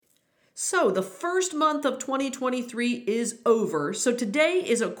So the first month of 2023 is over. So today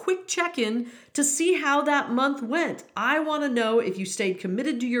is a quick check-in to see how that month went. I want to know if you stayed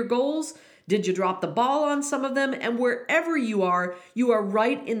committed to your goals. Did you drop the ball on some of them? And wherever you are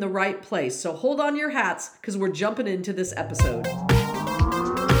right in the right place. So hold on your hats because we're jumping into this episode.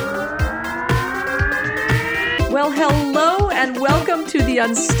 Well, hello and welcome to the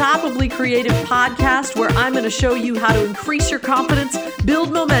Unstoppably Creative podcast, where I'm going to show you how to increase your confidence,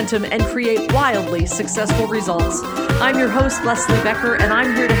 build momentum, and create wildly successful results. I'm your host, Leslie Becker, and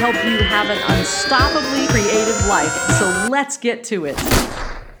I'm here to help you have an unstoppably creative life. So let's get to it.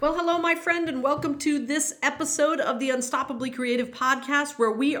 Well, hello, my friend, and welcome to this episode of the Unstoppably Creative podcast,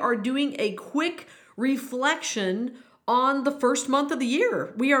 where we are doing a quick reflection on the first month of the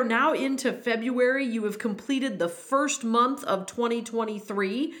year. We are now into February. You have completed the first month of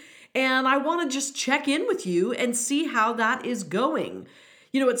 2023, and I want to just check in with you and see how that is going.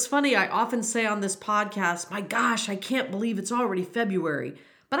 You know, it's funny, I often say on this podcast, my gosh, I can't believe it's already February.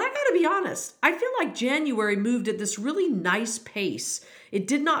 But I gotta be honest, I feel like January moved at this really nice pace. It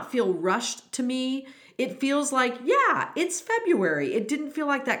did not feel rushed to me. It feels like, yeah, it's February. It didn't feel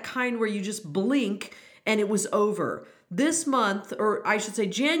like that kind where you just blink and it was over. This month, or I should say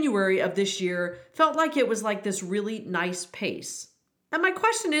January of this year, felt like it was like this really nice pace. And my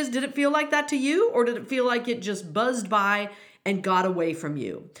question is, did it feel like that to you, or did it feel like it just buzzed by and got away from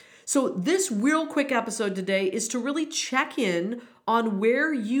you? So this real quick episode today is to really check in on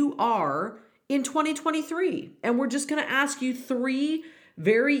where you are in 2023. And we're just going to ask you three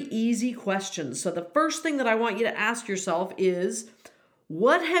very easy questions. So the first thing that I want you to ask yourself is,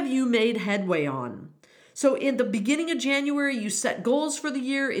 what have you made headway on? So in the beginning of January, you set goals for the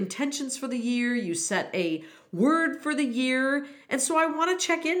year, intentions for the year, you set a word for the year. And so I want to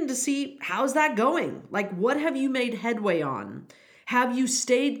check in to see, how's that going? Like, what have you made headway on? Have you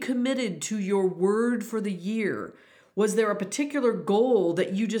stayed committed to your word for the year? Was there a particular goal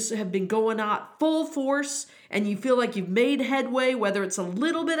that you just have been going at full force and you feel like you've made headway, whether it's a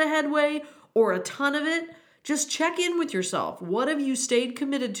little bit of headway or a ton of it? Just check in with yourself. What have you stayed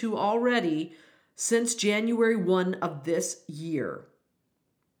committed to already since January 1 of this year?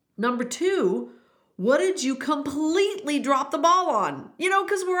 Number two, what did you completely drop the ball on? You know,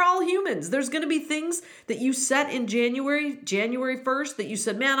 because we're all humans. There's going to be things that you set in January 1st, that you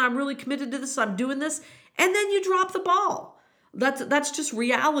said, man, I'm really committed to this, I'm doing this, and then you drop the ball. That's just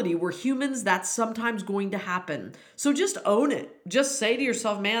reality. We're humans. That's sometimes going to happen. So just own it. Just say to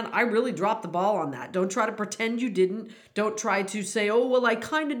yourself, man, I really dropped the ball on that. Don't try to pretend you didn't. Don't try to say, oh, well, I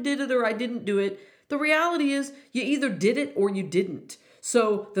kind of did it or I didn't do it. The reality is you either did it or you didn't.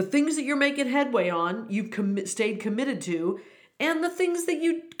 So the things that you're making headway on, you've stayed committed to, and the things that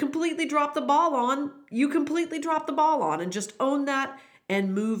you completely dropped the ball on, you completely dropped the ball on, and just own that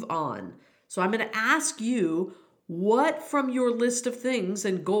and move on. So I'm going to ask you, what from your list of things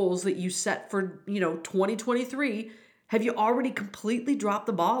and goals that you set for, 2023, have you already completely dropped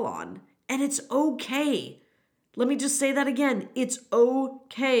the ball on? And it's okay. Let me just say that again. It's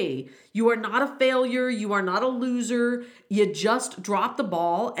okay. You are not a failure. You are not a loser. You just dropped the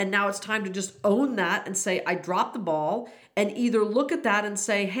ball, and now it's time to just own that and say, I dropped the ball, and either look at that and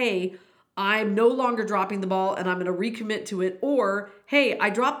say, hey, I'm no longer dropping the ball and I'm going to recommit to it, or, hey, I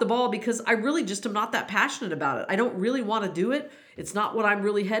dropped the ball because I really just am not that passionate about it. I don't really want to do it. It's not what I'm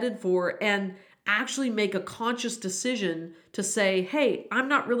really headed for. And actually make a conscious decision to say, hey, I'm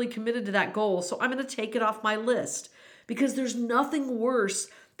not really committed to that goal, so I'm going to take it off my list. Because there's nothing worse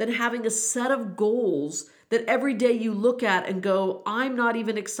than having a set of goals that every day you look at and go, I'm not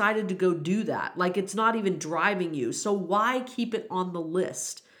even excited to go do that. Like, it's not even driving you. So why keep it on the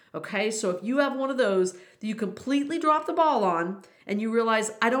list? Okay, so if you have one of those that you completely drop the ball on and you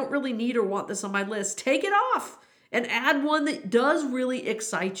realize, I don't really need or want this on my list, take it off and add one that does really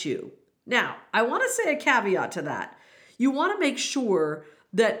excite you. Now, I want to say a caveat to that. You want to make sure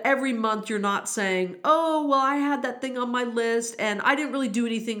that every month you're not saying, oh, well, I had that thing on my list and I didn't really do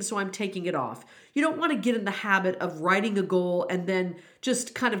anything, so I'm taking it off. You don't want to get in the habit of writing a goal and then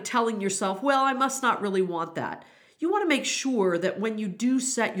just kind of telling yourself, well, I must not really want that. You want to make sure that when you do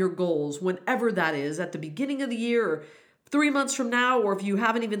set your goals, whenever that is, at the beginning of the year or 3 months from now, or if you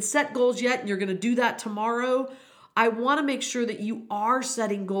haven't even set goals yet and you're going to do that tomorrow, I want to make sure that you are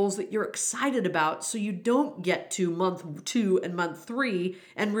setting goals that you're excited about so you don't get to month 2 and month 3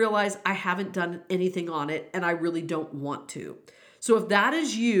 and realize I haven't done anything on it and I really don't want to. So if that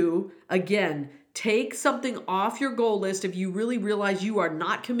is you, again, take something off your goal list if you really realize you are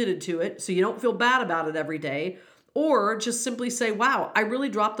not committed to it so you don't feel bad about it every day, or just simply say, wow, I really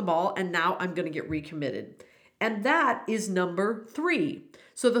dropped the ball and now I'm going to get recommitted. And that is number 3.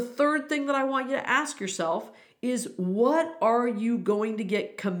 So the third thing that I want you to ask yourself is, what are you going to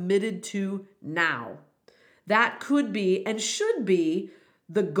get committed to now? That could be and should be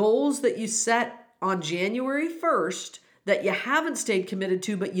the goals that you set on January 1st that you haven't stayed committed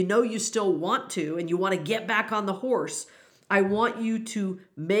to, but you know you still want to, and you want to get back on the horse. I want you to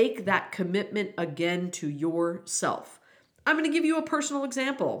make that commitment again to yourself. I'm going to give you a personal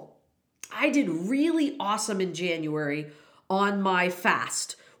example. I did really awesome in January on my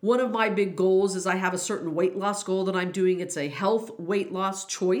fast. One of my big goals is I have a certain weight loss goal that I'm doing. It's a health weight loss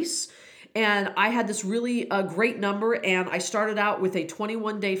choice. And I had this really great number, and I started out with a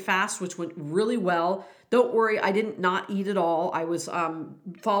 21-day fast, which went really well. Don't worry, I didn't not eat at all. I was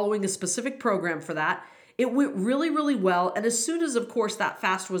following a specific program for that. It went really, really well. And as soon as, of course, that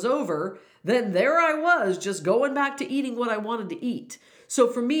fast was over, then there I was just going back to eating what I wanted to eat. So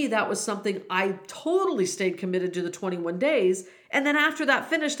for me, that was something I totally stayed committed to the 21 days. And then after that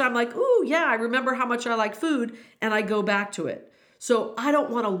finished, I'm like, ooh, yeah, I remember how much I like food, and I go back to it. So I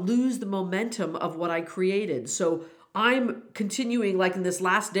don't want to lose the momentum of what I created. So I'm continuing, like in this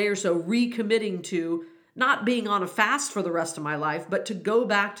last day or so, recommitting to not being on a fast for the rest of my life, but to go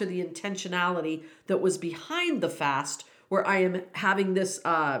back to the intentionality that was behind the fast, where I am having this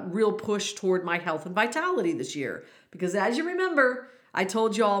real push toward my health and vitality this year. Because as you remember, I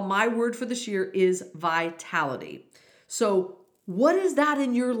told you all my word for this year is vitality. So what is that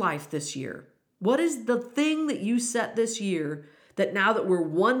in your life this year? What is the thing that you set this year that now that we're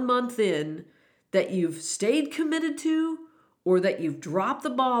 1 month in, that you've stayed committed to, or that you've dropped the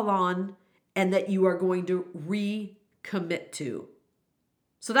ball on, and that you are going to recommit to?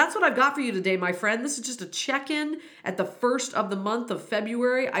 So that's what I've got for you today, my friend. This is just a check-in at the first of the month of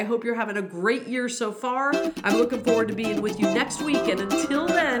February. I hope you're having a great year so far. I'm looking forward to being with you next week. And until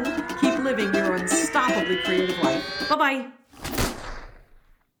then, keep living your unstoppably creative life. Bye-bye.